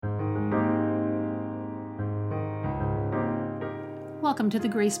Welcome to the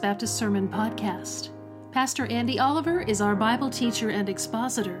Grace Baptist Sermon Podcast. Pastor Andy Oliver is our Bible teacher and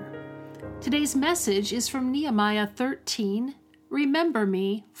expositor. Today's message is from Nehemiah 13, Remember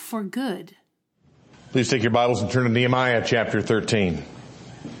Me for Good. Please take your Bibles and turn to Nehemiah chapter 13.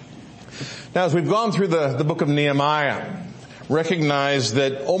 Now, as we've gone through the book of Nehemiah, recognize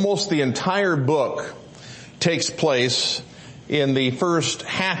that almost the entire book takes place in the first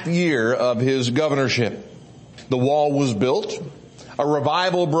half year of his governorship. The wall was built, a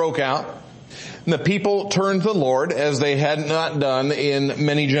revival broke out, and the people turned to the Lord as they had not done in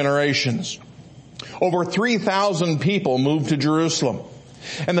many generations. Over 3,000 people moved to Jerusalem,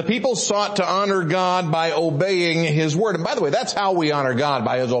 and the people sought to honor God by obeying His word. And by the way, that's how we honor God,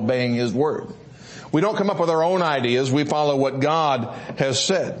 by His obeying His word. We don't come up with our own ideas, we follow what God has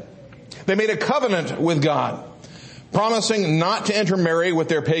said. They made a covenant with God, promising not to intermarry with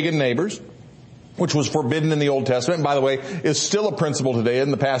their pagan neighbors, which was forbidden in the Old Testament, and by the way, is still a principle today in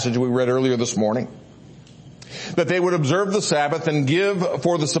the passage we read earlier this morning. That they would observe the Sabbath and give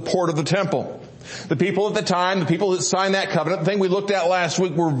for the support of the temple. The people at the time, the people that signed that covenant, the thing we looked at last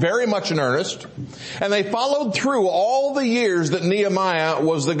week, were very much in earnest. And they followed through all the years that Nehemiah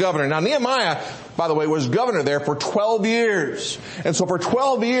was the governor. Now Nehemiah, by the way, was governor there for 12 years. And so for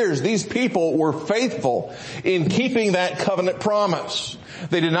 12 years, these people were faithful in keeping that covenant promise.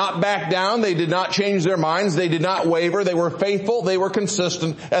 They did not back down. They did not change their minds. They did not waver. They were faithful. They were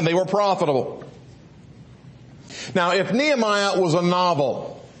consistent. And they were profitable. Now, if Nehemiah was a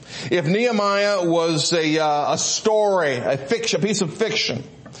novel, if Nehemiah was a story, a piece of fiction,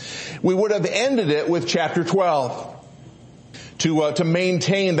 we would have ended it with chapter 12 to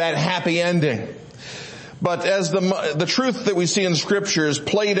maintain that happy ending. But as the truth that we see in Scripture is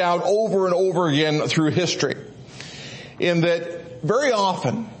played out over and over again through history, in that very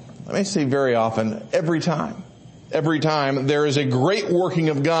often, let me say very often, every time there is a great working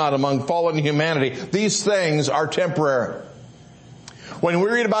of God among fallen humanity, these things are temporary. When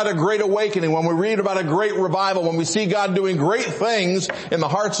we read about a great awakening, when we read about a great revival, when we see God doing great things in the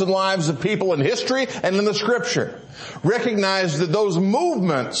hearts and lives of people in history and in the Scripture, recognize that those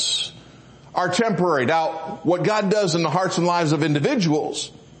movements are temporary. Now, what God does in the hearts and lives of individuals,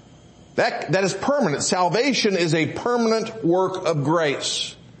 that is permanent. Salvation is a permanent work of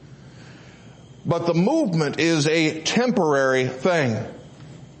grace. But the movement is a temporary thing.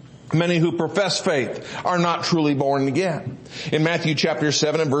 Many who profess faith are not truly born again. In Matthew chapter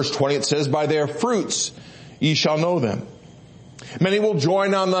 7 and verse 20 it says, By their fruits ye shall know them. Many will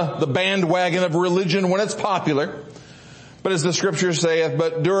join on the bandwagon of religion when it's popular. But as the Scripture saith,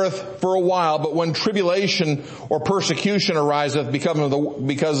 but dureth for a while, but when tribulation or persecution ariseth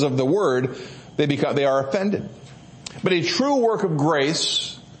because of the word, they are offended. But a true work of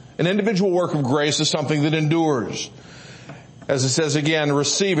grace, an individual work of grace, is something that endures. As it says again,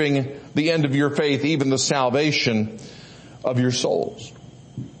 receiving the end of your faith, even the salvation of your souls.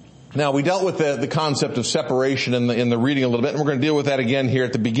 Now, we dealt with the concept of separation in the reading a little bit, and we're going to deal with that again here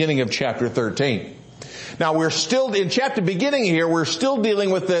at the beginning of chapter 13. Now, we're still, in chapter beginning here, we're still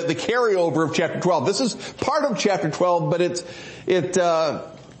dealing with the carryover of chapter 12. This is part of chapter 12, but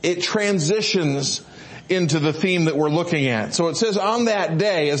it transitions into the theme that we're looking at. So it says, on that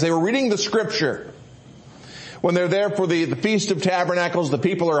day, as they were reading the Scripture, when they're there for the Feast of Tabernacles, the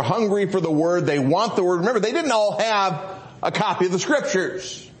people are hungry for the Word, they want the Word. Remember, they didn't all have a copy of the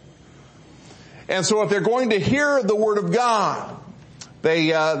Scriptures. And so if they're going to hear the Word of God, they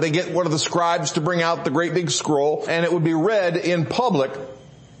get one of the scribes to bring out the great big scroll, and it would be read in public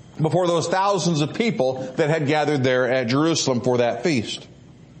before those thousands of people that had gathered there at Jerusalem for that feast.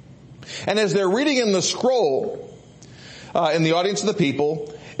 And as they're reading in the scroll, in the audience of the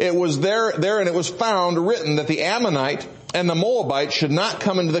people, it was there and it was found written that the Ammonite and the Moabite should not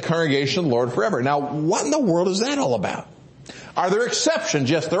come into the congregation of the Lord forever. Now, what in the world is that all about? Are there exceptions?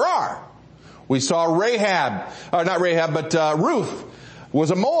 Yes, there are. We saw Ruth was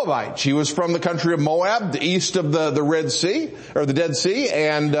a Moabite. She was from the country of Moab, the east of the Red Sea, or the Dead Sea,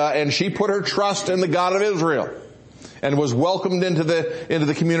 and she put her trust in the God of Israel and was welcomed into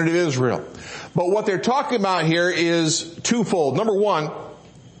the community of Israel. But what they're talking about here is twofold. Number one,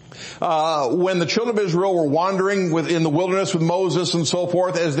 when the children of Israel were wandering in the wilderness with Moses and so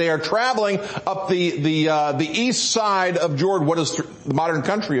forth, as they are traveling up the east side of Jordan, what is the modern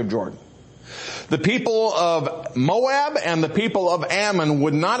country of Jordan, the people of Moab and the people of Ammon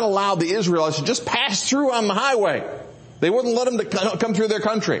would not allow the Israelites to just pass through on the highway. They wouldn't let them to come through their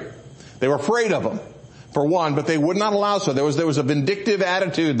country. They were afraid of them, for one, but they would not allow so. There was a vindictive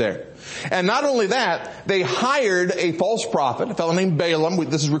attitude there. And not only that, they hired a false prophet, a fellow named Balaam.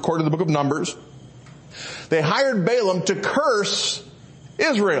 This is recorded in the book of Numbers. They hired Balaam to curse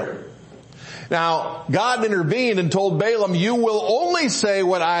Israel. Now, God intervened and told Balaam, you will only say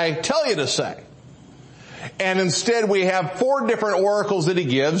what I tell you to say. And instead we have 4 different oracles that he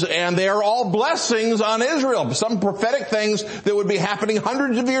gives, and they are all blessings on Israel. Some prophetic things that would be happening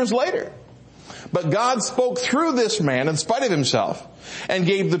hundreds of years later. But God spoke through this man in spite of himself and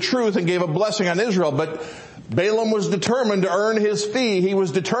gave the truth and gave a blessing on Israel. But Balaam was determined to earn his fee. He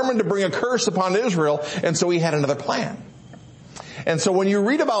was determined to bring a curse upon Israel, and so he had another plan. And so when you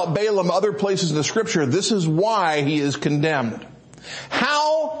read about Balaam other places in the scripture, this is why he is condemned.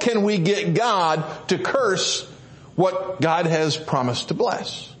 How can we get God to curse what God has promised to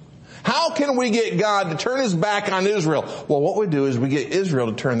bless? How can we get God to turn his back on Israel? Well, what we do is we get Israel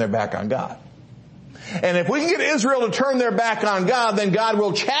to turn their back on God. And if we can get Israel to turn their back on God, then God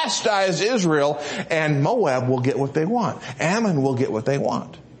will chastise Israel, and Moab will get what they want. Ammon will get what they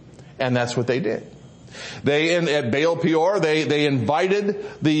want. And that's what they did. At Baal Peor, they invited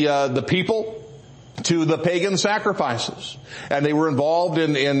the people to the pagan sacrifices, and they were involved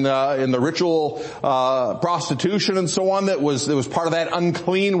in the ritual prostitution and so on. That was part of that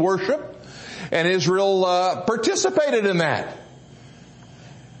unclean worship, and Israel participated in that.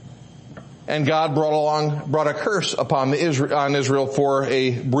 And God brought a curse on Israel for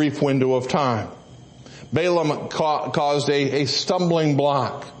a brief window of time. Balaam caused a stumbling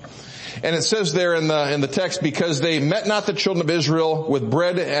block. And it says there in the text, because they met not the children of Israel with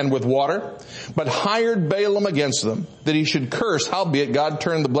bread and with water, but hired Balaam against them, that he should curse. Howbeit God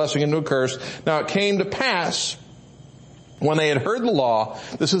turned the blessing into a curse. Now it came to pass, when they had heard the law,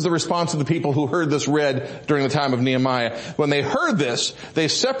 this is the response of the people who heard this read during the time of Nehemiah. When they heard this, they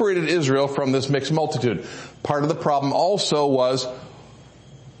separated Israel from this mixed multitude. Part of the problem also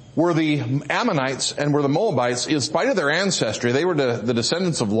were the Ammonites and were the Moabites. In spite of their ancestry, they were the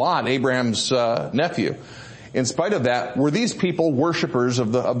descendants of Lot, Abraham's nephew. In spite of that, were these people worshipers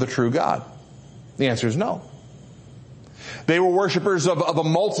of the true God? The answer is no. They were worshipers of a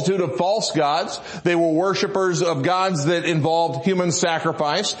multitude of false gods. They were worshipers of gods that involved human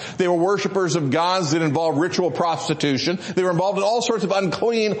sacrifice. They were worshipers of gods that involved ritual prostitution. They were involved in all sorts of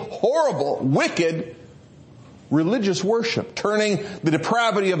unclean, horrible, wicked religious worship, turning the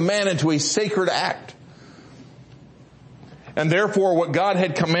depravity of man into a sacred act. And therefore, what God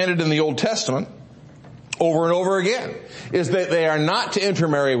had commanded in the Old Testament over and over again is that they are not to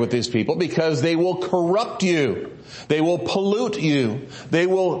intermarry with these people, because they will corrupt you. They will pollute you. They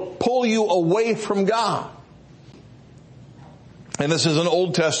will pull you away from God. And this is an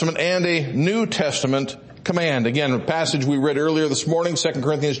Old Testament and a New Testament command. Again, a passage we read earlier this morning, 2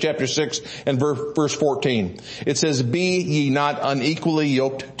 Corinthians chapter 6 and verse 14. It says, be ye not unequally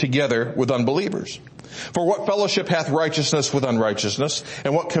yoked together with unbelievers. For what fellowship hath righteousness with unrighteousness?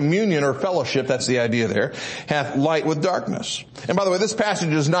 And what communion or fellowship, that's the idea there, hath light with darkness? And by the way, this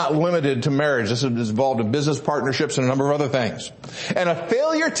passage is not limited to marriage. This is involved in business partnerships and a number of other things. And a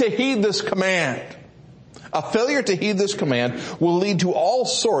failure to heed this command will lead to all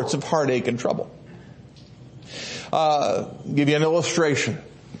sorts of heartache and trouble. Give you an illustration.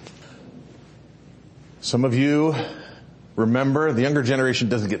 Some of you remember, the younger generation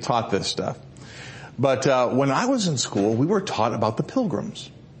doesn't get taught this stuff. But when I was in school, we were taught about the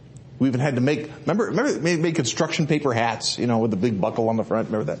Pilgrims. We even had to remember they made construction paper hats, with the big buckle on the front.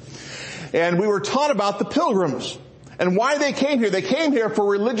 Remember that? And we were taught about the Pilgrims and why they came here. They came here for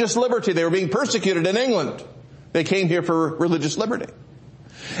religious liberty. They were being persecuted in England. They came here for religious liberty.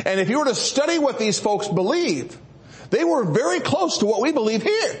 And if you were to study what these folks believe, they were very close to what we believe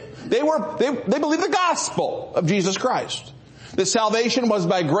here. They believed the gospel of Jesus Christ. That salvation was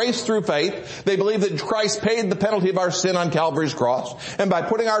by grace through faith. They believe that Christ paid the penalty of our sin on Calvary's cross. And by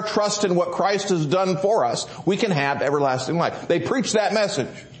putting our trust in what Christ has done for us, we can have everlasting life. They preached that message.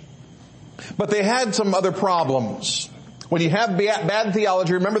 But they had some other problems. When you have bad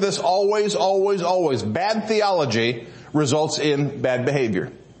theology, remember this always, always, always. Bad theology results in bad behavior.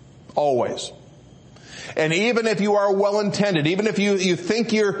 Always. And even if you are well-intended, even if you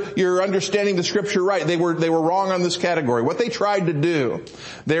think you're understanding the scripture right, they were wrong on this category. What they tried to do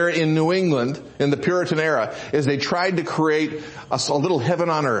there in New England in the Puritan era is they tried to create a little heaven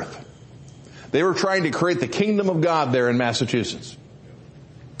on earth. They were trying to create the kingdom of God there in Massachusetts.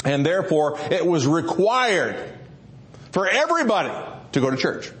 And therefore, it was required for everybody to go to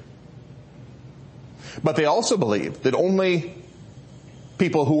church. But they also believed that only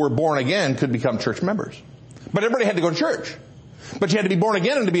people who were born again could become church members. But everybody had to go to church. But you had to be born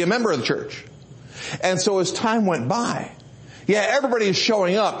again and to be a member of the church. And so as time went by, everybody is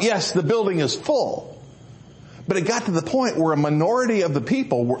showing up. Yes, the building is full. But it got to the point where a minority of the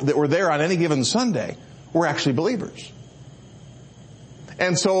people that were there on any given Sunday were actually believers.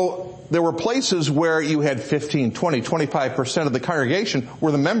 And so there were places where you had 15, 20, 25% of the congregation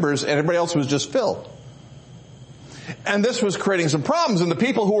were the members and everybody else was just filled. And this was creating some problems. And the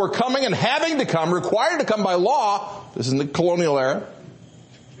people who were coming and having to come, required to come by law, this is in the colonial era,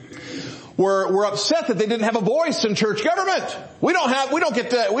 were upset that they didn't have a voice in church government. We don't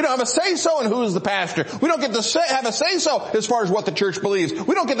have a say-so in who's the pastor. We don't get to have a say-so as far as what the church believes.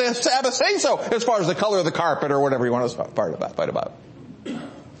 We don't get to have a say-so as far as the color of the carpet or whatever you want to fight about.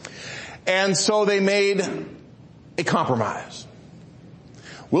 And so they made a compromise.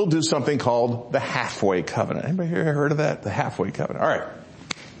 We'll do something called the halfway covenant. Anybody here heard of that? The halfway covenant. All right.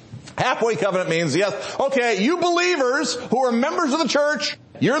 Halfway covenant means, yes, okay, you believers who are members of the church,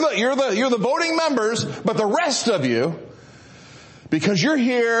 you're the voting members, but the rest of you, because you're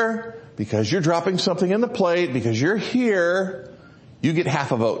here, because you're dropping something in the plate, because you're here, you get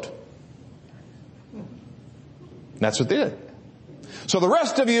half a vote. And that's what they did. So the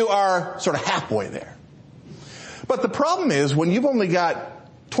rest of you are sort of halfway there. But the problem is when you've only got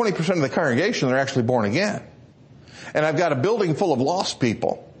 20% of the congregation that are actually born again, and I've got a building full of lost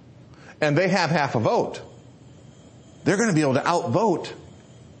people, and they have half a vote, they're going to be able to outvote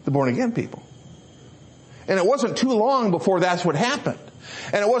the born again people. And it wasn't too long before that's what happened.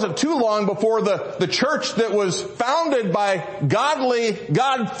 And it wasn't too long before the church that was founded by godly,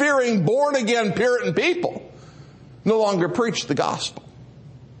 God-fearing, born again Puritan people no longer preached the gospel.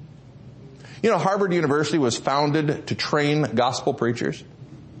 You know, Harvard University was founded to train gospel preachers.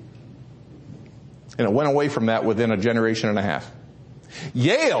 And it went away from that within a generation and a half.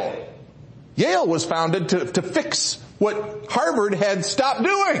 Yale was founded to fix what Harvard had stopped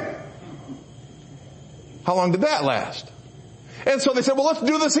doing. How long did that last? And so they said, well, let's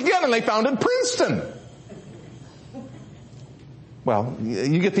do this again. And they founded Princeton. Well,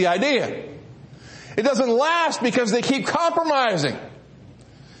 you get the idea. It doesn't last because they keep compromising.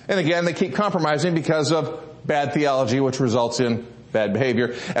 And again, they keep compromising because of bad theology, which results in bad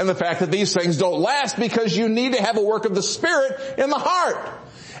behavior. And the fact that these things don't last because you need to have a work of the Spirit in the heart.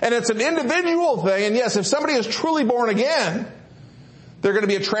 And it's an individual thing. And yes, if somebody is truly born again, they're going to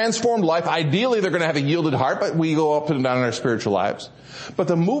be a transformed life. Ideally, they're going to have a yielded heart, but we go up and down in our spiritual lives. But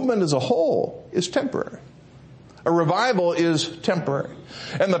the movement as a whole is temporary. A revival is temporary.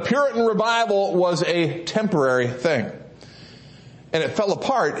 And the Puritan revival was a temporary thing. And it fell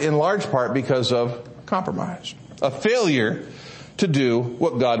apart in large part because of compromise. A failure to do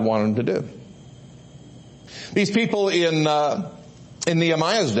what God wanted them to do. These people in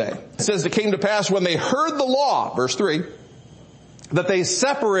Nehemiah's day, it says it came to pass when they heard the law, verse 3, that they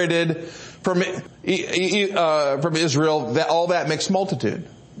separated from Israel all that mixed multitude.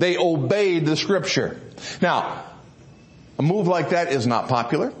 They obeyed the scripture. Now, a move like that is not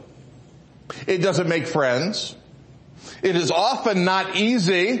popular. It doesn't make friends. It is often not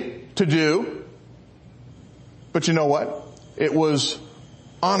easy to do. But you know what? It was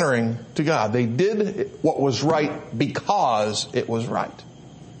honoring to God. They did what was right because it was right.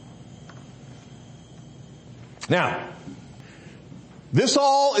 Now, this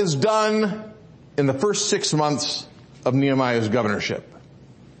all is done in the first 6 months of Nehemiah's governorship.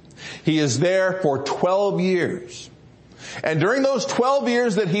 He is there for 12 years. And during those 12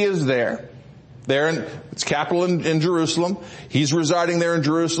 years that he is there in its capital in Jerusalem, he's residing there in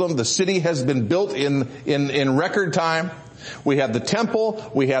Jerusalem. The city has been built in record time. We have the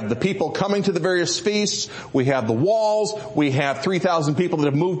temple. We have the people coming to the various feasts. We have the walls. We have 3,000 people that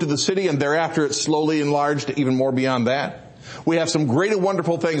have moved to the city, and thereafter it's slowly enlarged even more beyond that. We have some great and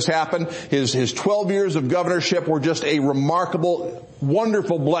wonderful things happen. His 12 years of governorship were just a remarkable,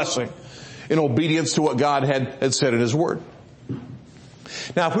 wonderful blessing in obedience to what God had said in His Word.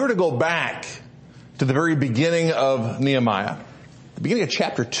 Now, if we were to go back to the very beginning of Nehemiah, the beginning of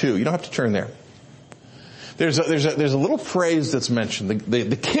chapter 2, you don't have to turn there. There's a little phrase that's mentioned.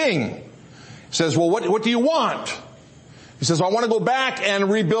 The king says, well, what do you want? He says, I want to go back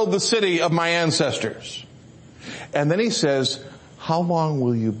and rebuild the city of my ancestors. And then he says, how long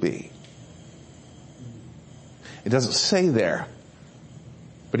will you be? It doesn't say there,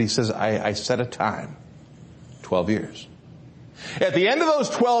 but he says, I set a time, 12 years. At the end of those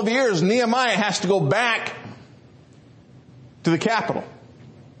 12 years, Nehemiah has to go back to the capital.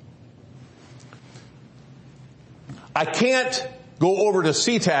 I can't go over to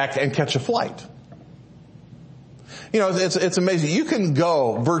SeaTac and catch a flight. You know, it's amazing. You can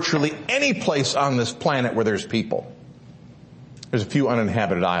go virtually any place on this planet where there's people. There's a few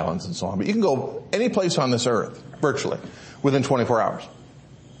uninhabited islands and so on, but you can go any place on this earth, virtually, within 24 hours.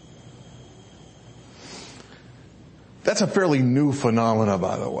 That's a fairly new phenomena,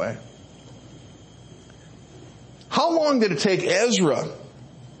 by the way. How long did it take Ezra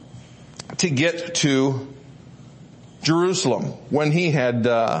to get to Jerusalem when he had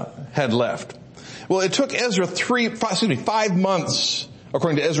left. Well, it took Ezra 5 months,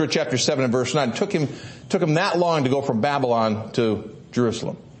 according to Ezra chapter 7 and verse 9. It took him that long to go from Babylon to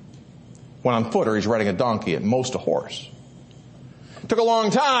Jerusalem. Went on foot, or he's riding a donkey, at most a horse. It took a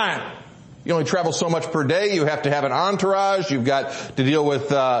long time. You only travel so much per day. You have to have an entourage. You've got to deal with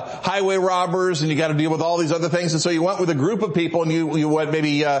highway robbers, and you got to deal with all these other things. And so you went with a group of people, and you went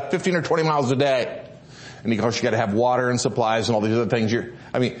maybe 15 or 20 miles a day. And of course, you got to have water and supplies and all these other things.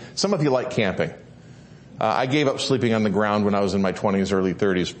 Some of you like camping. I gave up sleeping on the ground when I was in my 20s, early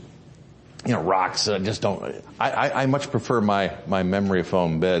 30s. Rocks just don't. I much prefer my memory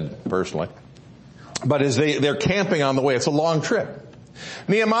foam bed personally. But as they're camping on the way, it's a long trip.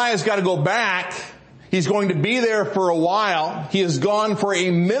 Nehemiah's got to go back. He's going to be there for a while. He has gone for a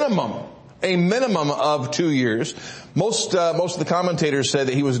minimum of 2 years. Most of the commentators said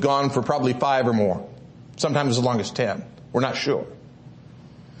that he was gone for probably 5 or more. Sometimes as long as 10. We're not sure.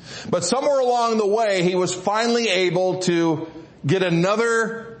 But somewhere along the way, he was finally able to get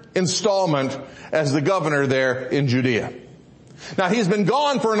another installment as the governor there in Judea. Now, he's been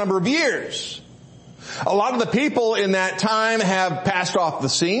gone for a number of years. A lot of the people in that time have passed off the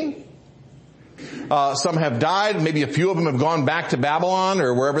scene. Some have died. Maybe a few of them have gone back to Babylon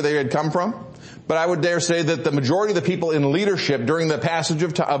or wherever they had come from. But I would dare say that the majority of the people in leadership during the passage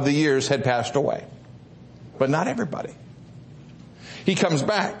of the years had passed away. But not everybody. He comes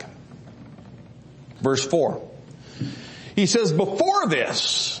back. Verse 4. He says, Before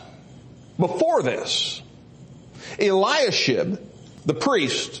this, Eliashib, the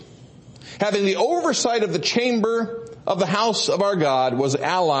priest, having the oversight of the chamber of the house of our God, was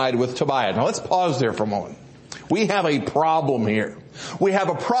allied with Tobiah. Now let's pause there for a moment. We have a problem here. We have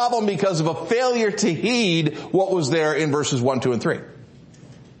a problem because of a failure to heed what was there in verses 1, 2, and 3.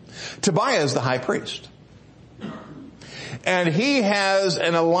 Tobiah is the high priest. And he has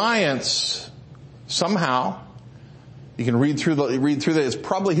an alliance somehow. You can read through that. It's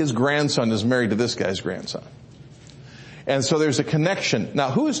probably his grandson is married to this guy's grandson. And so there's a connection. Now,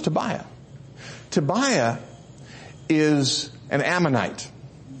 who is Tobiah? Tobiah is an Ammonite.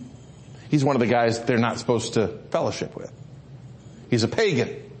 He's one of the guys they're not supposed to fellowship with. He's a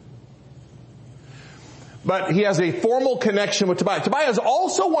pagan. But he has a formal connection with Tobiah. Tobiah is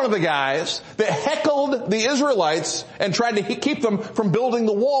also one of the guys that heckled the Israelites and tried to keep them from building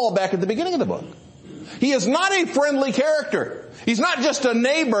the wall back at the beginning of the book. He is not a friendly character. He's not just a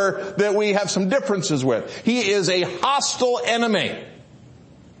neighbor that we have some differences with. He is a hostile enemy.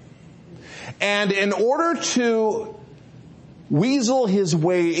 And in order to weasel his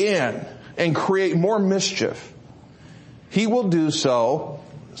way in and create more mischief, he will do so.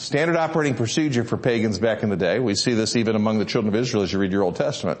 Standard operating procedure for pagans back in the day. We see this even among the children of Israel as you read your Old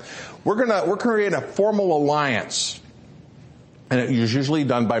Testament. We're going to create a formal alliance, and it is usually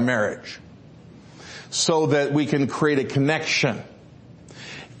done by marriage, so that we can create a connection.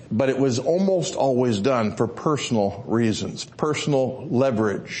 But it was almost always done for personal reasons, personal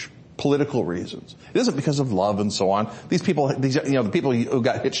leverage, political reasons. It isn't because of love and so on. The people who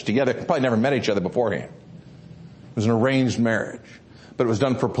got hitched together probably never met each other beforehand. It was an arranged marriage. But it was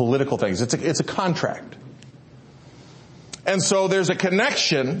done for political things. It's a contract. And so there's a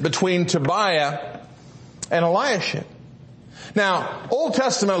connection between Tobiah and Eliashib. Now, Old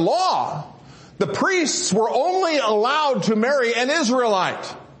Testament law, the priests were only allowed to marry an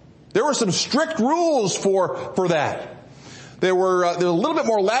Israelite. There were some strict rules for that. There was a little bit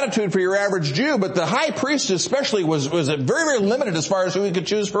more latitude for your average Jew, but the high priest especially was very, very limited as far as who he could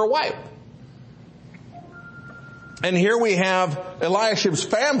choose for a wife. And here we have Eliashib's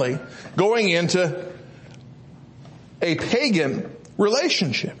family going into a pagan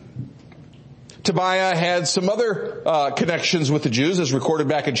relationship. Tobiah had some other connections with the Jews, as recorded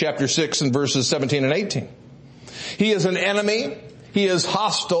back in chapter 6 and verses 17 and 18. He is an enemy, he is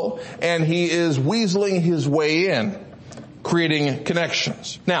hostile, and he is weaseling his way in, creating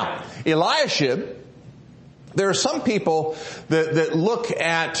connections. Now, Eliashib, there are some people that look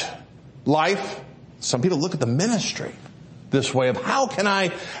at life. Some people look at the ministry this way of how can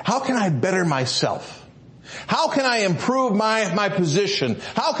I better myself? How can I improve my position?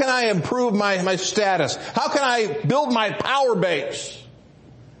 How can I improve my status? How can I build my power base?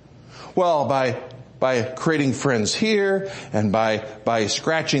 Well, by creating friends here, and by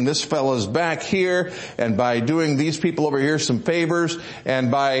scratching this fellow's back here, and by doing these people over here some favors,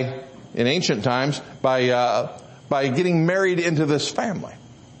 and in ancient times, by getting married into this family.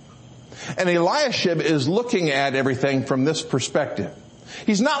 And Eliashib is looking at everything from this perspective.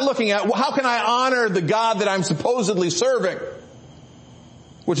 He's not looking at, well, how can I honor the God that I'm supposedly serving?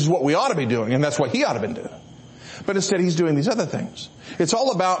 which is what we ought to be doing, and that's what he ought to have been doing. But instead he's doing these other things. It's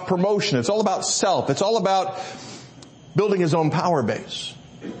all about promotion. It's all about self. It's all about building his own power base.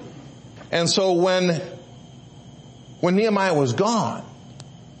 And so when Nehemiah was gone,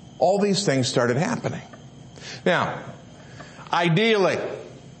 all these things started happening. Now, ideally,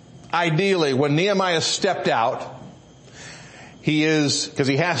 when Nehemiah stepped out, because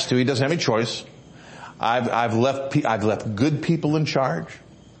he has to, he doesn't have any choice. I've left good people in charge.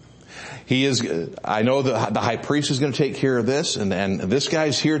 I know the high priest is going to take care of this, and this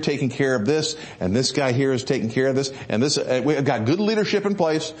guy's here taking care of this, and this guy here is taking care of this, and we've got good leadership in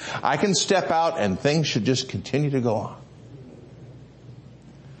place. I can step out and things should just continue to go on.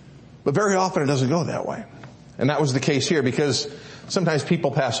 But very often it doesn't go that way. And that was the case here, because sometimes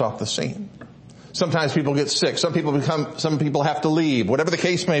people pass off the scene. Sometimes people get sick. Some people have to leave, whatever the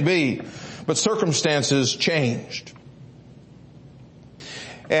case may be. But circumstances changed.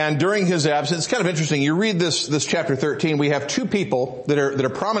 And during his absence, it's kind of interesting. You read this chapter 13, we have two people that are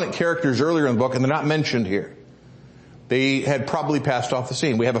prominent characters earlier in the book, and they're not mentioned here. They had probably passed off the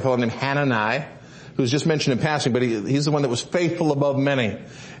scene. We have a fellow named Hanani, who's just mentioned in passing, but he's the one that was faithful above many.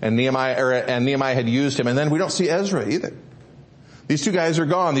 And Nehemiah had used him. And then we don't see Ezra either. These two guys are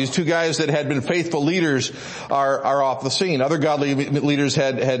gone. These two guys that had been faithful leaders are off the scene. Other godly leaders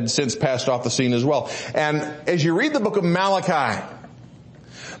had since passed off the scene as well. And as you read the book of Malachi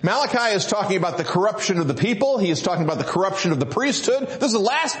is talking about the corruption of the people. He is talking about the corruption of the priesthood. This is the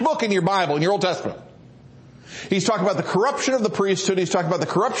last book in your Bible, in your Old Testament. He's talking about the corruption of the priesthood. He's talking about the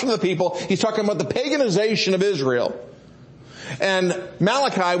corruption of the people. He's talking about the paganization of Israel. And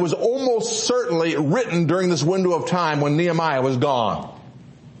Malachi was almost certainly written during this window of time when Nehemiah was gone.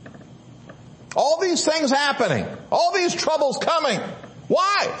 All these things happening. All these troubles coming.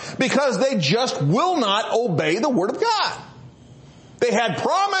 Why? Because they just will not obey the Word of God. They had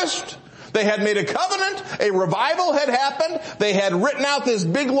promised. They had made a covenant. A revival had happened. They had written out this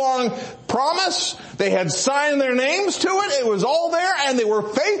big long promise. They had signed their names to it. It was all there, and they were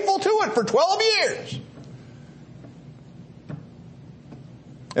faithful to it for 12 years.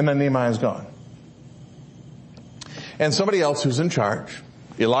 And then Nehemiah's gone. And somebody else who's in charge,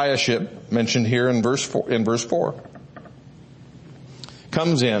 Eliashib, mentioned here in verse 4,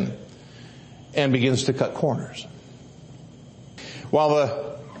 comes in and begins to cut corners.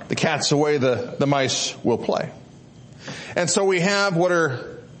 While the cat's away, the mice will play. And so we have what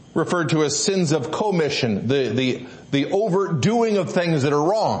are referred to as sins of commission, the overdoing of things that are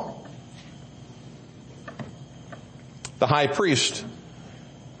wrong. The high priest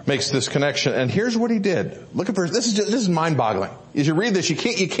makes this connection, and here's what he did. Look at verse. This is mind-boggling. As you read this, you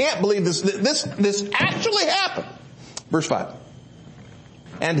can't believe this actually happened. Verse 5.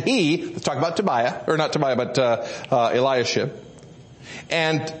 And let's talk about Tobiah, or not Tobiah, but Eliashib.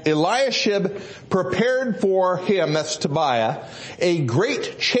 And Eliashib prepared for him, that's Tobiah, a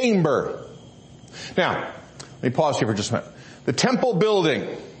great chamber. Now, let me pause here for just a minute. The temple building,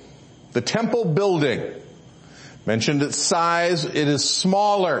 mentioned its size, it is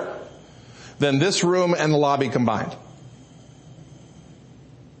smaller than this room and the lobby combined.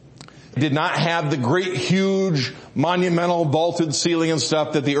 It did not have the great, huge, monumental, vaulted ceiling and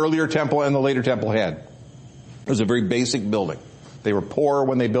stuff that the earlier temple and the later temple had. It was a very basic building. They were poor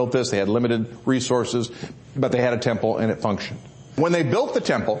when they built this. They had limited resources, but they had a temple and it functioned. When they built the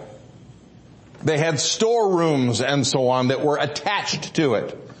temple, they had storerooms and so on that were attached to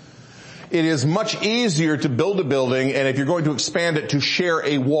it. It is much easier to build a building, and if you're going to expand it, to share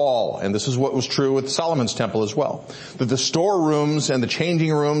a wall. And this is what was true with Solomon's temple as well. That the storerooms and the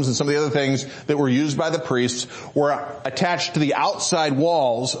changing rooms and some of the other things that were used by the priests were attached to the outside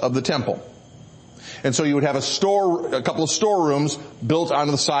walls of the temple. And so you would have a couple of storerooms built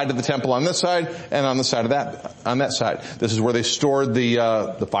onto the side of the temple on this side and on the side of on that side. This is where they stored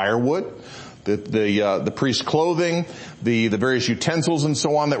the firewood, the priest's clothing, the various utensils and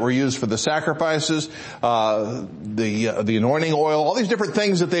so on that were used for the sacrifices, the anointing oil, all these different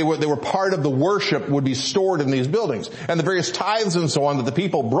things that they were part of the worship would be stored in these buildings. And the various tithes and so on that the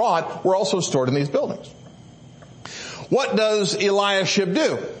people brought were also stored in these buildings. What does Eliashib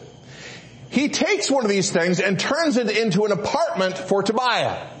do? He takes one of these things and turns it into an apartment for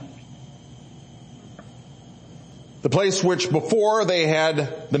Tobiah. The place which before they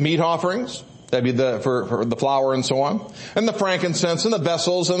had the meat offerings, that'd be for the flour and so on, and the frankincense and the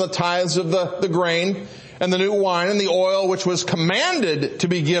vessels and the tithes of the grain and the new wine and the oil which was commanded to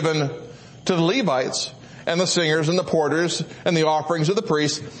be given to the Levites and the singers and the porters and the offerings of the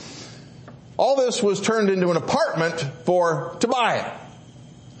priests. All this was turned into an apartment for Tobiah.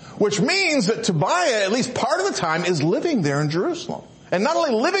 Which means that Tobiah, at least part of the time, is living there in Jerusalem. And not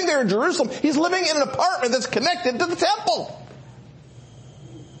only living there in Jerusalem, he's living in an apartment that's connected to the temple.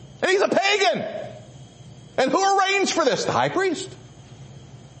 And he's a pagan. And who arranged for this? The high priest.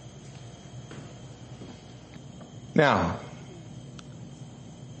 Now,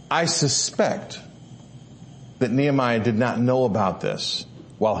 I suspect that Nehemiah did not know about this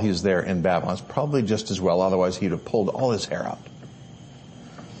while he was there in Babylon. It's probably just as well, otherwise he'd have pulled all his hair out.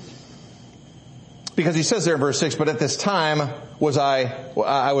 Because he says there in verse 6, but at this time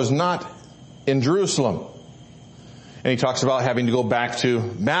I was not in Jerusalem. And he talks about having to go back to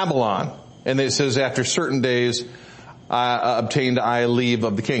Babylon. And it says after certain days obtained I leave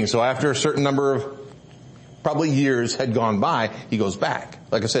of the king. So after a certain number of probably years had gone by, he goes back.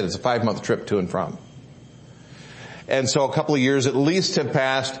 Like I said, it's a 5-month trip to and from. And so a couple of years at least have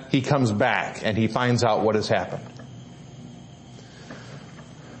passed. He comes back and he finds out what has happened.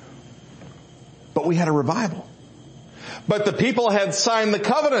 But we had a revival. But the people had signed the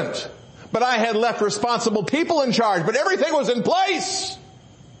covenant. But I had left responsible people in charge. But everything was in place.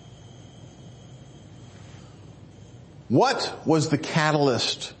 What was the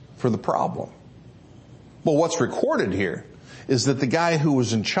catalyst for the problem? Well, what's recorded here is that the guy who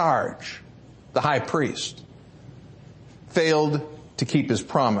was in charge, the high priest, failed to keep his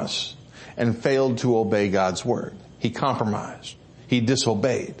promise and failed to obey God's word. He compromised. He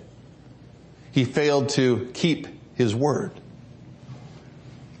disobeyed. He failed to keep his word.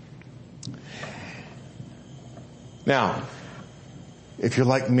 Now, if you're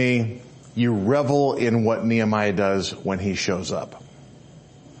like me, you revel in what Nehemiah does when he shows up.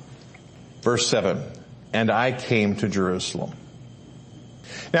 Verse 7, and I came to Jerusalem.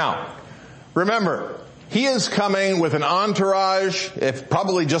 Now, remember, he is coming with an entourage,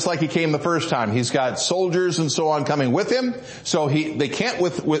 probably just like he came the first time. He's got soldiers and so on coming with him, so they can't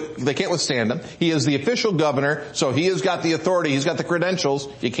withstand him. He is the official governor, so he has got the authority. He's got the credentials.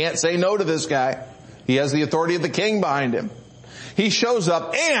 You can't say no to this guy. He has the authority of the king behind him. He shows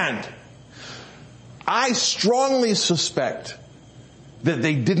up, and I strongly suspect that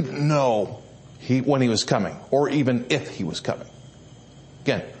they didn't know when he was coming, or even if he was coming.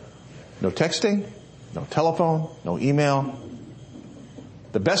 Again, no texting, no telephone, no email.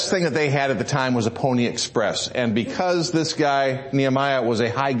 The best thing that they had at the time was a Pony Express. And because this guy, Nehemiah, was a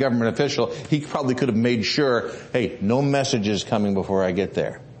high government official, he probably could have made sure, hey, no messages coming before I get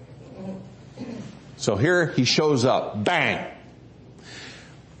there. So here he shows up. Bang!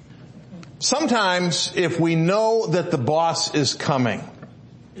 Sometimes, if we know that the boss is coming,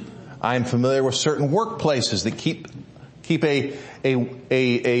 I'm familiar with certain workplaces that keep a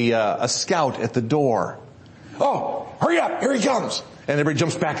scout at the door. Oh, hurry up, here he comes. And everybody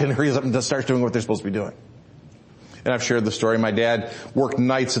jumps back and hurries up and starts doing what they're supposed to be doing. And I've shared the story. My dad worked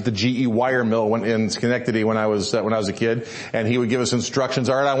nights at the GE wire mill in Schenectady when I was a kid, and he would give us instructions.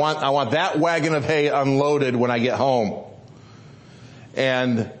 All right, I want that wagon of hay unloaded when I get home.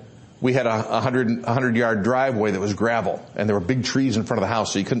 And we had a 100-yard driveway that was gravel, and there were big trees in front of the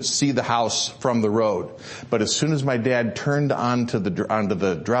house, so you couldn't see the house from the road. But as soon as my dad turned onto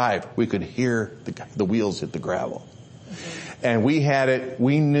the drive, we could hear the wheels hit the gravel. And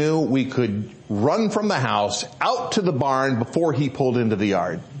we knew we could run from the house out to the barn before he pulled into the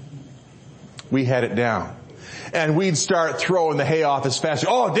yard. We had it down. And we'd start throwing the hay off as fast as,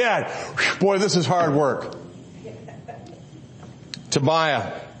 oh, Dad, boy, this is hard work.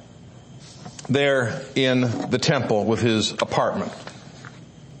 Tobiah, there in the temple with his apartment.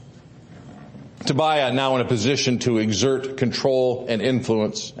 Tobiah now in a position to exert control and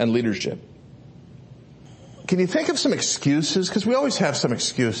influence and leadership. Can you think of some excuses? Because we always have some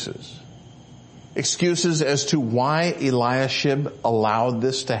excuses. Excuses as to why Eliashib allowed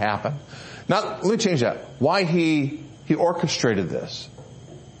this to happen. Now, let me change that. Why he orchestrated this.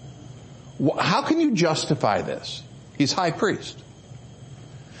 How can you justify this? He's high priest.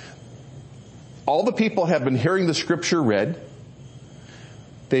 All the people have been hearing the scripture read.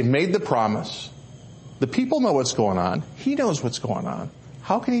 They've made the promise. The people know what's going on. He knows what's going on.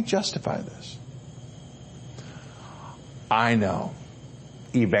 How can he justify this? I know.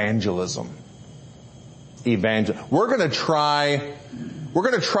 Evangelism. We're going to try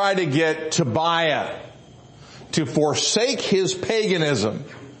to get Tobiah to forsake his paganism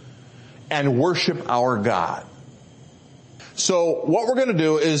and worship our God. So what we're going to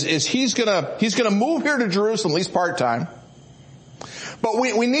do is he's going to move here to Jerusalem, at least part-time. But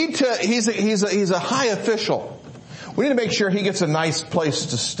we need to, he's a high official. We need to make sure he gets a nice place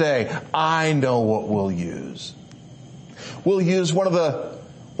to stay. I know what we'll use. We'll use one of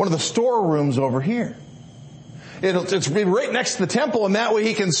the storerooms over here. It's right next to the temple, and that way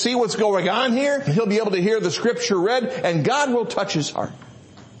he can see what's going on here. He'll be able to hear the scripture read, and God will touch his heart.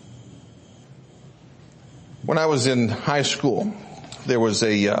 When I was in high school, there was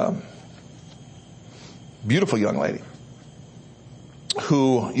a beautiful young lady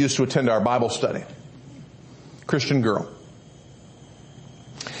who used to attend our Bible study. Christian girl.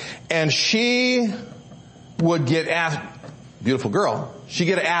 And she would get asked, beautiful girl, she'd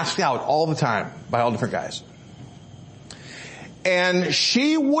get asked out all the time by all different guys. And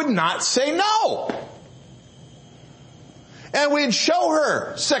she would not say no. And we'd show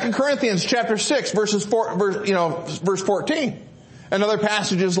her 2 Corinthians chapter 6 verse 14 and other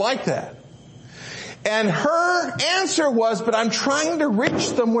passages like that. And her answer was, but I'm trying to reach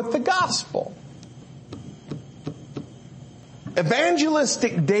them with the gospel.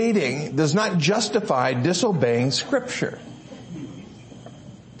 Evangelistic dating does not justify disobeying Scripture.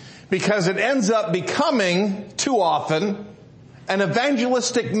 Because it ends up becoming, too often, an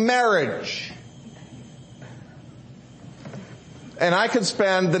evangelistic marriage. And I could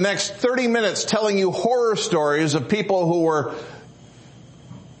spend the next 30 minutes telling you horror stories of people who were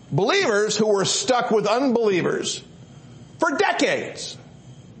believers who were stuck with unbelievers for decades.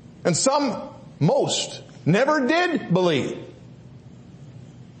 And most, never did believe.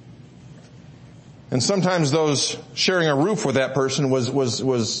 And sometimes those sharing a roof with that person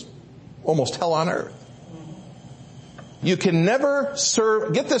was almost hell on earth. You can never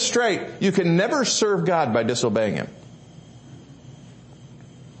serve, get this straight, you can never serve God by disobeying Him.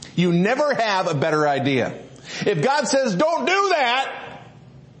 You never have a better idea. If God says, don't do that,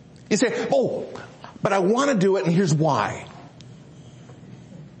 you say, oh, but I want to do it, and here's why.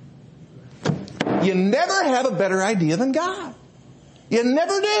 You never have a better idea than God. You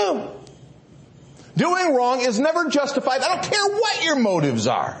never do. Doing wrong is never justified. I don't care what your motives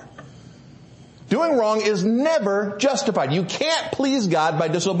are. Doing wrong is never justified. You can't please God by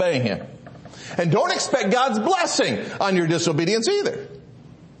disobeying Him. And don't expect God's blessing on your disobedience either.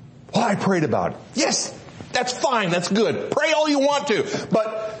 Well, I prayed about it. Yes, that's fine. That's good. Pray all you want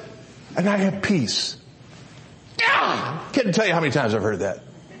to. And I have peace. Can't tell you how many times I've heard that.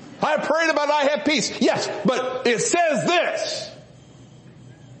 I prayed about it. I have peace. Yes, but it says this.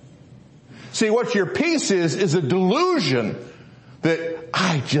 See, what your peace is a delusion that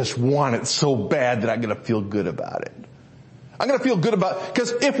I just want it so bad that I'm going to feel good about it. I'm going to feel good about it.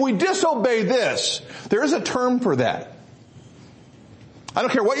 Because if we disobey this, there is a term for that. I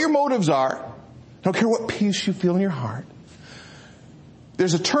don't care what your motives are. I don't care what peace you feel in your heart.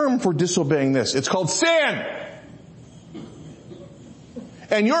 There's a term for disobeying this. It's called sin.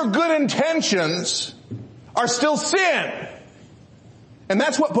 And your good intentions are still sin. And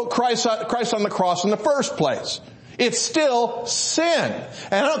that's what put Christ on the cross in the first place. It's still sin.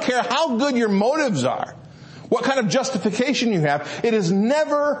 And I don't care how good your motives are, what kind of justification you have, it is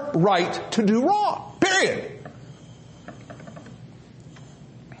never right to do wrong. Period.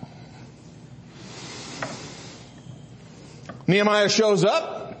 Nehemiah shows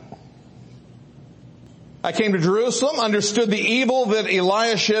up. I came to Jerusalem, understood the evil that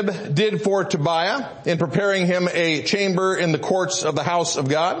Eliashib did for Tobiah in preparing him a chamber in the courts of the house of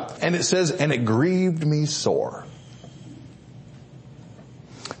God. And it says, and it grieved me sore.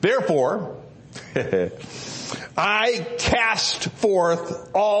 Therefore, I cast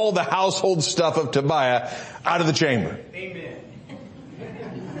forth all the household stuff of Tobiah out of the chamber. Amen.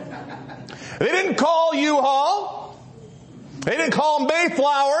 They didn't call U-Haul. They didn't call him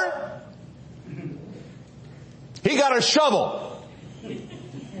Mayflower. He got a shovel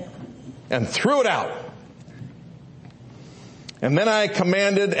and threw it out. And then I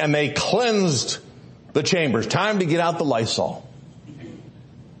commanded, and they cleansed the chambers. Time to get out the Lysol.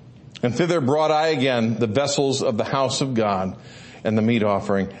 And thither brought I again the vessels of the house of God and the meat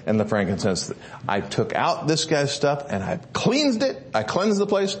offering and the frankincense. I took out this guy's stuff and I cleansed it. I cleansed the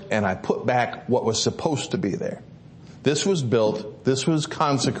place and I put back what was supposed to be there. This was built, this was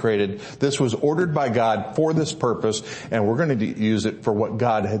consecrated, this was ordered by God for this purpose, and we're going to use it for what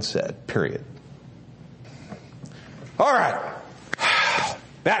God had said, period. All right.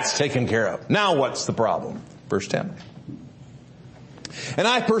 That's taken care of. Now what's the problem? Verse 10. And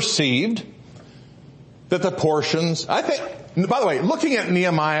I perceived that the portions, I think, by the way, looking at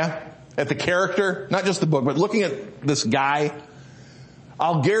Nehemiah, at the character, not just the book, but looking at this guy,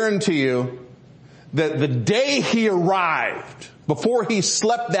 I'll guarantee you that the day he arrived, before he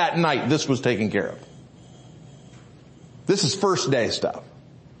slept that night, this was taken care of. This is first day stuff.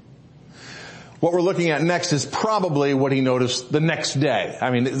 What we're looking at next is probably what he noticed the next day.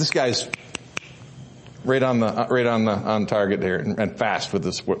 I mean, this guy's on target here and fast with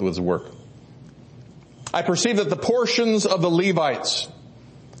his work. I perceived that the portions of the Levites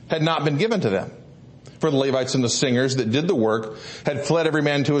had not been given to them. For the Levites and the singers that did the work had fled every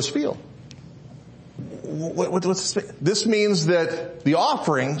man to his field. What's this? This means that the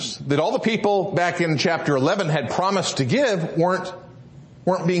offerings that all the people back in chapter 11 had promised to give weren't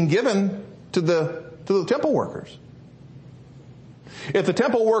being given to the temple workers. If the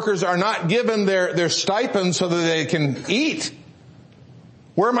temple workers are not given their stipend so that they can eat,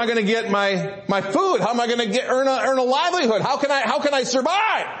 where am I going to get my food? How am I going to earn a livelihood? How can I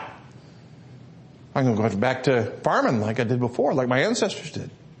survive? I'm going to go back to farming like I did before, like my ancestors did,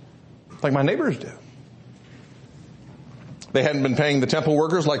 like my neighbors do. They hadn't been paying the temple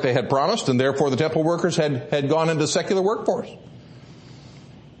workers like they had promised, and therefore the temple workers had gone into secular workforce.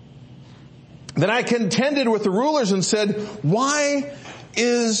 Then I contended with the rulers and said, why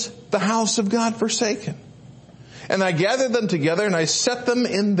is the house of God forsaken? And I gathered them together and I set them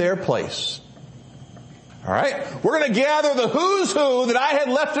in their place. All right? We're going to gather the who's who that I had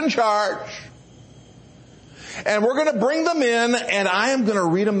left in charge. And we're going to bring them in and I am going to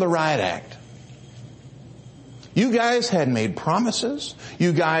read them the riot act. You guys had made promises.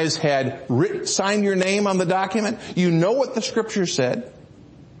 You guys had signed your name on the document. You know what the scripture said.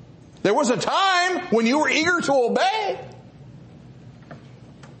 There was a time when you were eager to obey.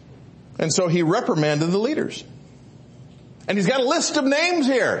 And so he reprimanded the leaders. And he's got a list of names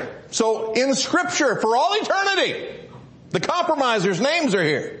here. So in scripture for all eternity, the compromisers' names are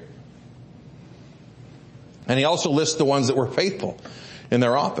here. And he also lists the ones that were faithful in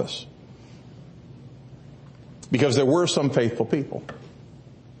their office. Because there were some faithful people.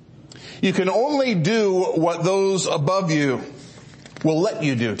 You can only do what those above you will let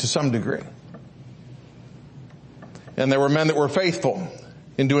you do to some degree. And there were men that were faithful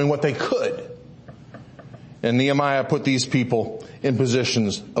in doing what they could. And Nehemiah put these people in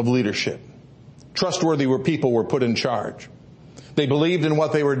positions of leadership. Trustworthy people were put in charge. They believed in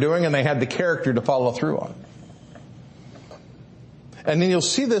what they were doing and they had the character to follow through on it. And then you'll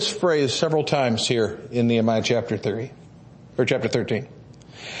see this phrase several times here in Nehemiah chapter 13.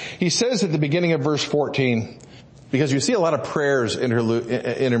 He says at the beginning of verse 14, because you see a lot of prayers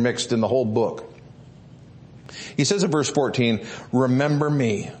intermixed in the whole book. He says in verse 14, remember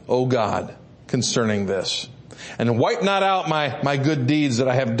me, O God, concerning this, and wipe not out my good deeds that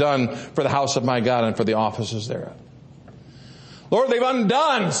I have done for the house of my God and for the offices thereof. Lord, they've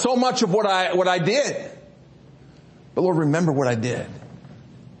undone so much of what I did. But Lord, remember what I did.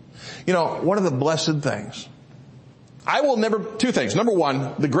 You know, one of the blessed things, two things. Number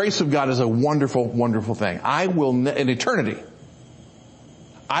one, the grace of God is a wonderful, wonderful thing. In eternity,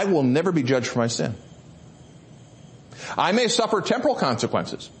 I will never be judged for my sin. I may suffer temporal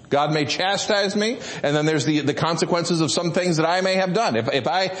consequences. God may chastise me, and then there's the consequences of some things that I may have done. If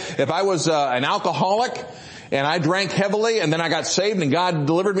I was an alcoholic, and I drank heavily, and then I got saved, and God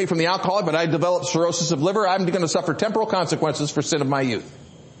delivered me from the alcoholic, but I developed cirrhosis of liver, I'm going to suffer temporal consequences for sin of my youth.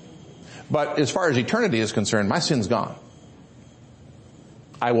 But as far as eternity is concerned, my sin's gone.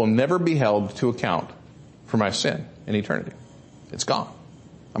 I will never be held to account for my sin in eternity. It's gone.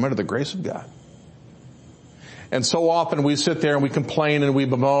 I'm under the grace of God. And so often we sit there and we complain and we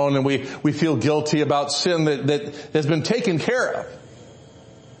bemoan and we feel guilty about sin that has been taken care of.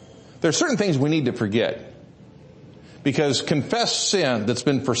 There are certain things we need to forget. Because confessed sin that's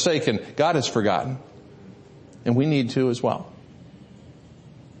been forsaken, God has forgotten. And we need to as well.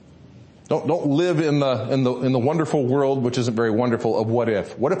 Don't live in the wonderful world, which isn't very wonderful, of what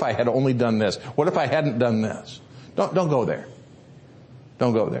if. What if I had only done this? What if I hadn't done this? Don't go there.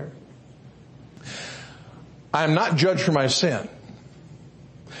 Don't go there. I am not judged for my sin.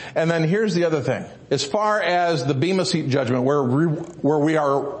 And then here's the other thing. As far as the Bema Seat judgment, where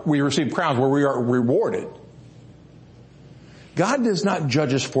we receive crowns, where we are rewarded, God does not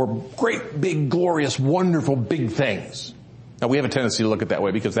judge us for great, big, glorious, wonderful, big things. Now, we have a tendency to look at it that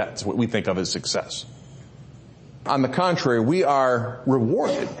way because that's what we think of as success. On the contrary, we are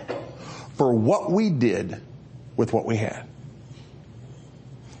rewarded for what we did with what we had.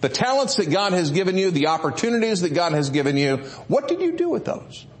 The talents that God has given you, the opportunities that God has given you, what did you do with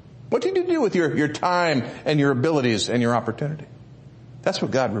those? What did you do with your time and your abilities and your opportunity? That's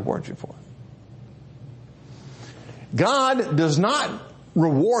what God rewards you for. God does not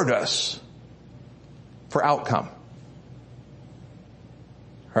reward us for outcome.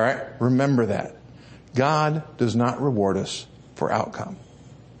 All right? Remember that. God does not reward us for outcome.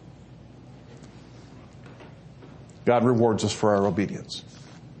 God rewards us for our obedience.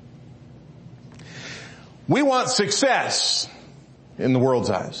 We want success in the world's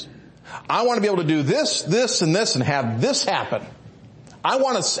eyes. I want to be able to do this, this, and this and have this happen. I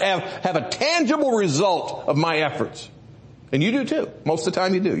want to have a tangible result of my efforts. And you do too. Most of the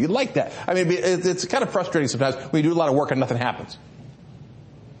time you do. You like that. I mean, it's kind of frustrating sometimes when you do a lot of work and nothing happens.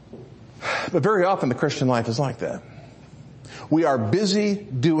 But very often the Christian life is like that. We are busy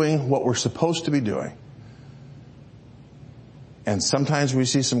doing what we're supposed to be doing. And sometimes we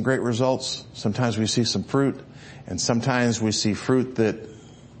see some great results. Sometimes we see some fruit. And sometimes we see fruit that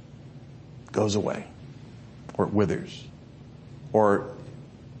goes away. Or it withers. Or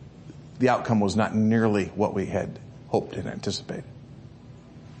the outcome was not nearly what we had hoped and anticipated.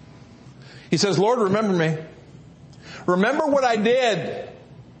 He says, Lord, remember me. Remember what I did.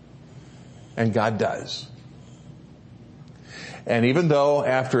 And God does. And even though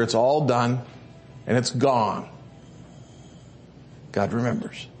after it's all done and it's gone, God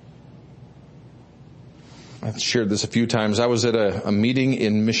remembers. I've shared this a few times. I was at a meeting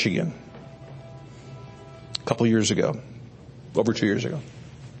in Michigan a couple years ago, over 2 years ago.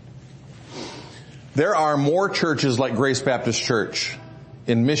 There are more churches like Grace Baptist Church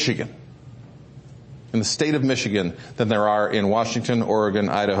in Michigan, in the state of Michigan, than there are in Washington, Oregon,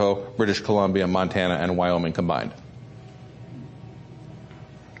 Idaho, British Columbia, Montana, and Wyoming combined.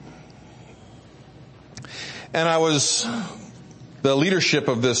 And the leadership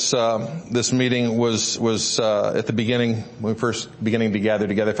of this meeting was at the beginning, when we first beginning to gather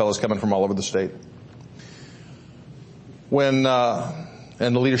together, fellows coming from all over the state.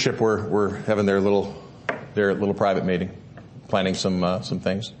 And the leadership were having their little private meeting, planning some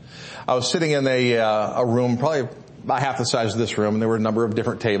things. I was sitting in a room, probably about half the size of this room, and there were a number of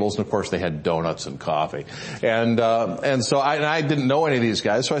different tables, and of course they had donuts and coffee. And so I didn't know any of these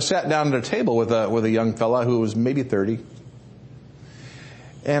guys, so I sat down at a table with a young fella who was maybe 30.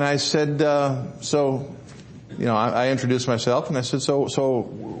 And I said, I introduced myself, and I said, so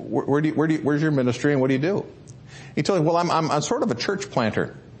where's your ministry and what do you do? He told me, well, I'm sort of a church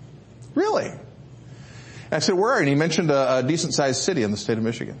planter. Really? And I said, where are you? And he mentioned a decent sized city in the state of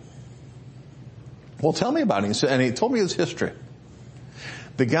Michigan. Well, tell me about it. And he told me his history.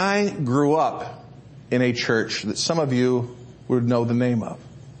 The guy grew up in a church that some of you would know the name of.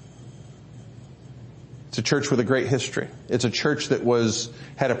 It's a church with a great history. It's a church that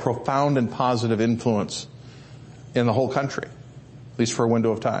had a profound and positive influence in the whole country, at least for a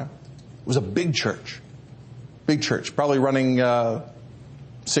window of time. It was a big church. Big church, probably running 600,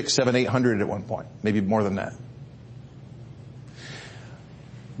 700, 800 at one point, maybe more than that.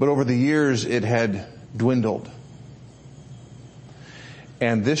 But over the years, it had dwindled.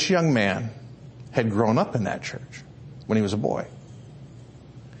 And this young man had grown up in that church when he was a boy.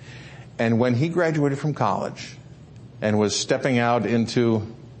 And when he graduated from college and was stepping out into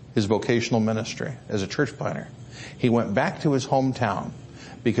his vocational ministry as a church planter, he went back to his hometown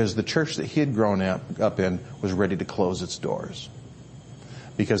because the church that he had grown up in was ready to close its doors.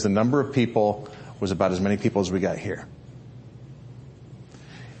 Because the number of people was about as many people as we got here.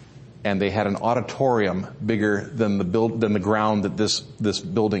 And they had an auditorium bigger than the ground that this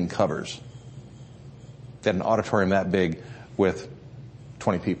building covers. They had an auditorium that big with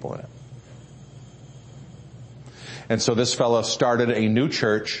 20 people in it. And so this fellow started a new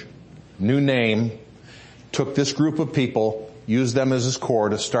church, new name, took this group of people, used them as his core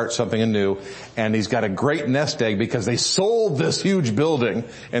to start something anew, and he's got a great nest egg because they sold this huge building,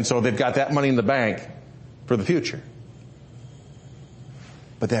 and so they've got that money in the bank for the future.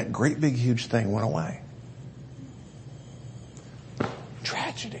 But that great big huge thing went away.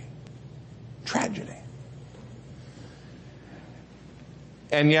 Tragedy. Tragedy.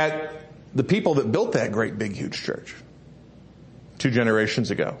 And yet, the people that built that great big huge church 2 generations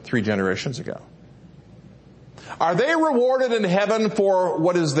ago, 3 generations ago, are they rewarded in heaven for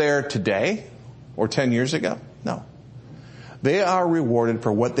what is there today or 10 years ago? No. They are rewarded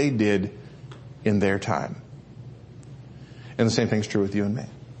for what they did in their time. And the same thing's true with you and me.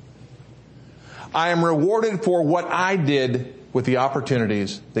 I am rewarded for what I did with the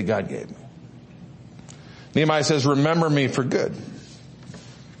opportunities that God gave me. Nehemiah says, remember me for good.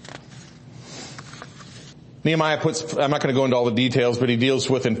 Nehemiah I'm not going to go into all the details, but he deals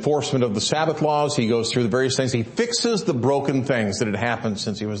with enforcement of the Sabbath laws. He goes through the various things. He fixes the broken things that had happened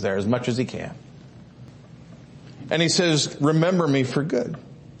since he was there as much as he can. And he says, remember me for good.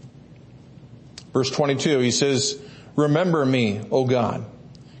 Verse 22, he says, remember me, O God,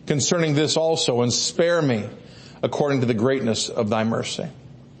 concerning this also, and spare me according to the greatness of thy mercy.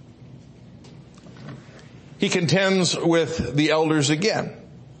 He contends with the elders again.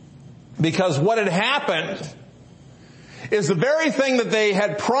 Because what had happened is the very thing that they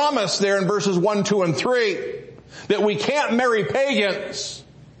had promised there in verses 1, 2, and 3, that we can't marry pagans,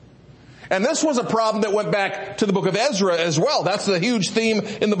 And this was a problem that went back to the book of Ezra as well. That's the huge theme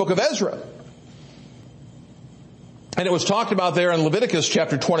in the book of Ezra. And it was talked about there in Leviticus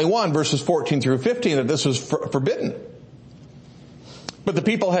chapter 21, verses 14 through 15, that this was forbidden. But the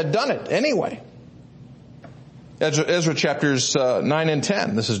people had done it anyway. Ezra chapters 9 and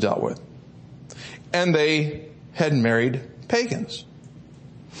 10, this is dealt with. And they had married pagans.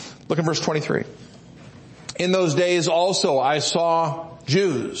 Look at verse 23. In those days also I saw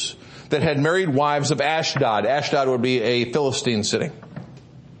Jews that had married wives of Ashdod. Ashdod would be a Philistine city.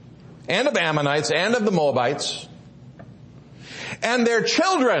 And of Ammonites and of the Moabites. And their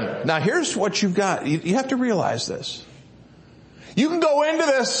children. Now here's what you've got. You have to realize this. You can go into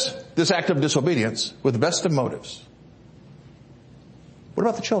this act of disobedience with the best of motives. What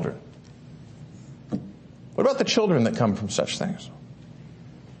about the children? What about the children that come from such things?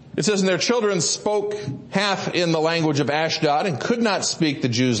 It says, and their children spoke half in the language of Ashdod and could not speak the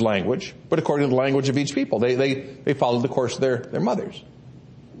Jews' language, but according to the language of each people. They followed the course of their mothers,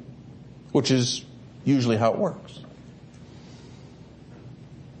 which is usually how it works.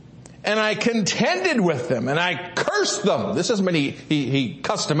 And I contended with them, and I cursed them. This doesn't mean he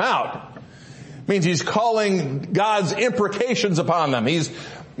cussed them out. It means he's calling God's imprecations upon them.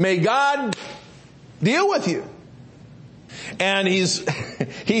 May God deal with you. And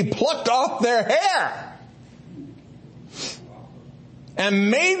he plucked off their hair and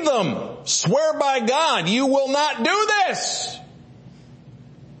made them swear by God, you will not do this.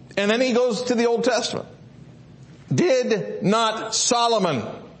 And then he goes to the Old Testament. Did not Solomon,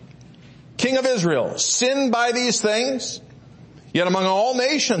 king of Israel, sin by these things? Yet among all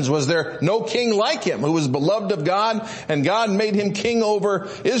nations was there no king like him, who was beloved of God, and God made him king over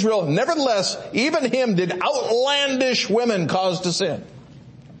Israel. Nevertheless, even him did outlandish women cause to sin.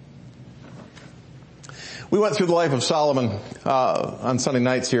 We went through the life of Solomon on Sunday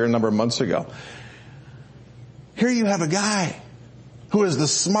nights here a number of months ago. Here you have a guy who is the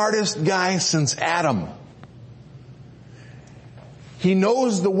smartest guy since Adam. He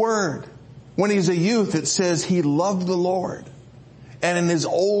knows the word. When he's a youth, it says he loved the Lord. And in his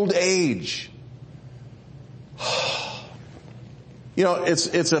old age, you know, it's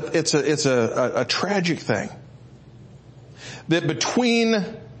a tragic thing that between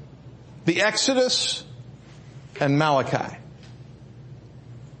the Exodus and Malachi,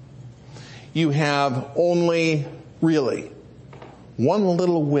 you have only really one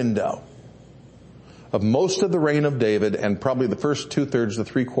little window of most of the reign of David and probably the first 2/3 to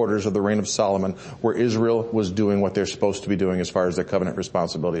 3/4 of the reign of Solomon, where Israel was doing what they're supposed to be doing as far as their covenant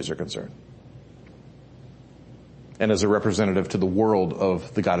responsibilities are concerned. And as a representative to the world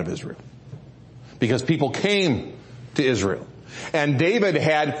of the God of Israel. Because people came to Israel. And David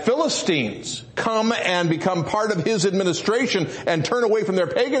had Philistines come and become part of his administration and turn away from their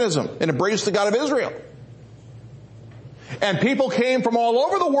paganism and embrace the God of Israel. And people came from all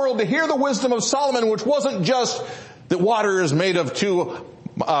over the world to hear the wisdom of Solomon, which wasn't just that water is made of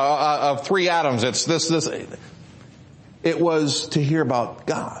three atoms. It's this. It was to hear about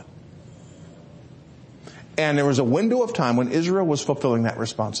God. And there was a window of time when Israel was fulfilling that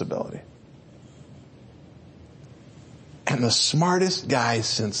responsibility. And the smartest guy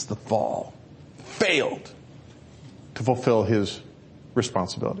since the fall failed to fulfill his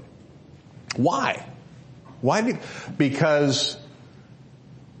responsibility. Why? Because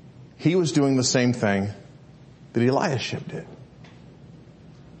he was doing the same thing that Eliashib did.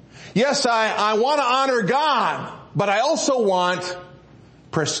 Yes, I want to honor God, but I also want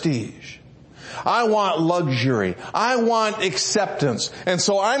prestige. I want luxury. I want acceptance. And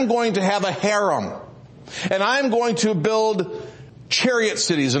so I'm going to have a harem. And I'm going to build chariot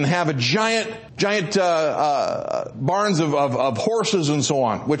cities and have a giant barns of horses and so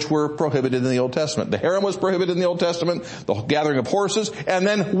on, which were prohibited in the Old Testament. The harem was prohibited in the Old Testament, the gathering of horses, and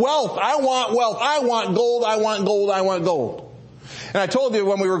then wealth. I want wealth. I want gold. I want gold. I want gold. And I told you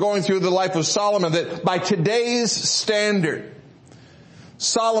when we were going through the life of Solomon that by today's standard,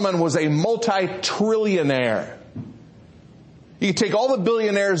 Solomon was a multi-trillionaire. You could take all the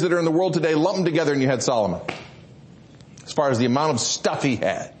billionaires that are in the world today, lump them together, and you had Solomon. As far as the amount of stuff he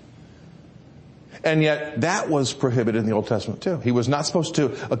had. And yet that was prohibited in the Old Testament too. He was not supposed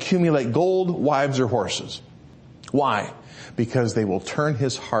to accumulate gold, wives, or horses. Why? Because they will turn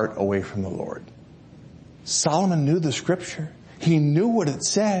his heart away from the Lord. Solomon knew the scripture. He knew what it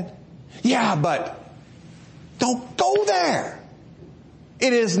said. Yeah, but don't go there.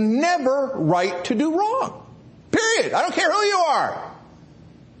 It is never right to do wrong. Period. I don't care who you are.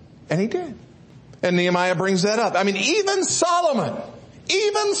 And he did. And Nehemiah brings that up. I mean, even Solomon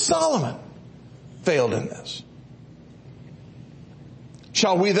failed in this.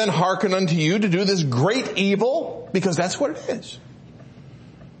 Shall we then hearken unto you to do this great evil? Because that's what it is.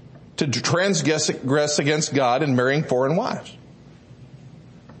 To transgress against God and marrying foreign wives.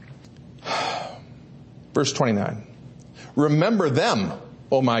 Verse 29. Remember them,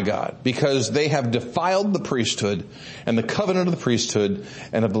 O my God, because they have defiled the priesthood and the covenant of the priesthood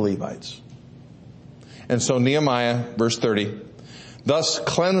and of the Levites. And so Nehemiah, verse 30, thus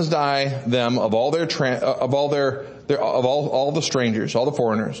cleansed I them of all the strangers, all the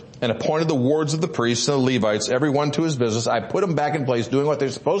foreigners, and appointed the wards of the priests and the Levites, every one to his business. I put them back in place, doing what they're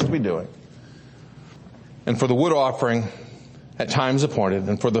supposed to be doing. And for the wood offering, at times appointed,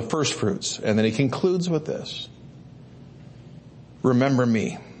 and for the first fruits. And then he concludes with this. Remember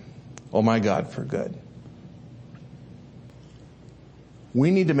me, O my God, for good. We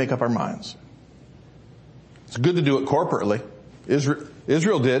need to make up our minds. It's good to do it corporately.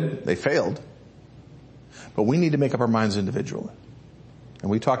 Israel did. They failed. But we need to make up our minds individually. And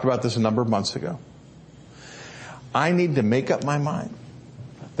we talked about this a number of months ago. I need to make up my mind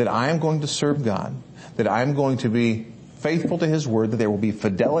that I am going to serve God, that I am going to be faithful to His Word, that there will be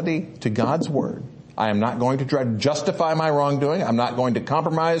fidelity to God's Word. I am not going to try to justify my wrongdoing. I'm not going to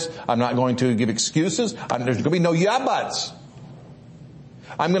compromise. I'm not going to give excuses. There's going to be no yeah buts.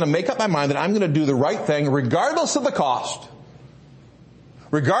 I'm going to make up my mind that I'm going to do the right thing regardless of the cost,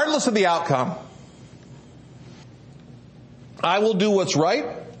 regardless of the outcome. I will do what's right.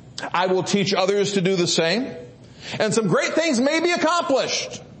 I will teach others to do the same. And some great things may be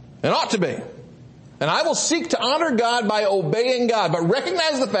accomplished, and ought to be. And I will seek to honor God by obeying God, but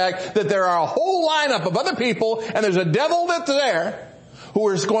recognize the fact that there are a whole lineup of other people, and there's a devil that's there who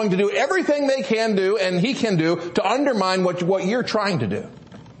is going to do everything they can do and he can do to undermine what you're trying to do.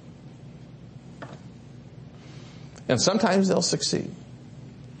 And sometimes they'll succeed.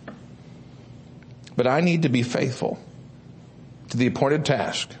 But I need to be faithful to the appointed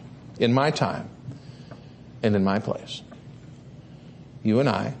task in my time and in my place. You and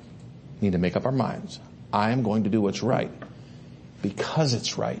I need to make up our minds. I am going to do what's right because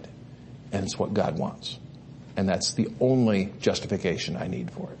it's right and it's what God wants. And that's the only justification I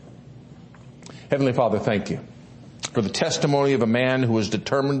need for it. Heavenly Father, thank you for the testimony of a man who is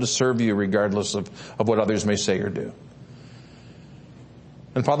determined to serve you regardless of what others may say or do.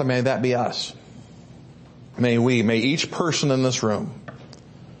 And Father, may that be us. May each person in this room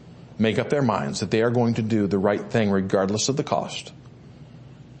make up their minds that they are going to do the right thing regardless of the cost.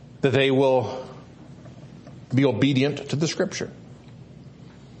 That they will be obedient to the Scripture.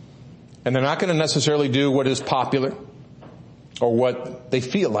 And they're not going to necessarily do what is popular or what they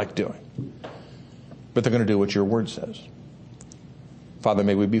feel like doing. But they're going to do what your Word says. Father,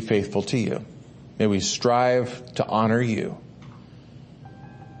 may we be faithful to you. May we strive to honor you.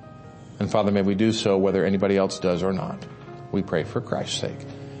 And Father, may we do so whether anybody else does or not. We pray for Christ's sake.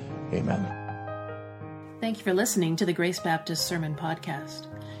 Amen. Thank you for listening to the Grace Baptist Sermon Podcast.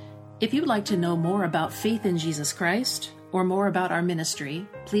 If you'd like to know more about faith in Jesus Christ or more about our ministry,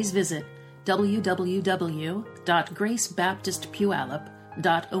 please visit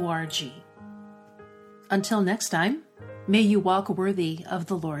www.gracebaptistpuyallup.org. Until next time, may you walk worthy of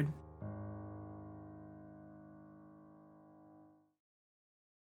the Lord.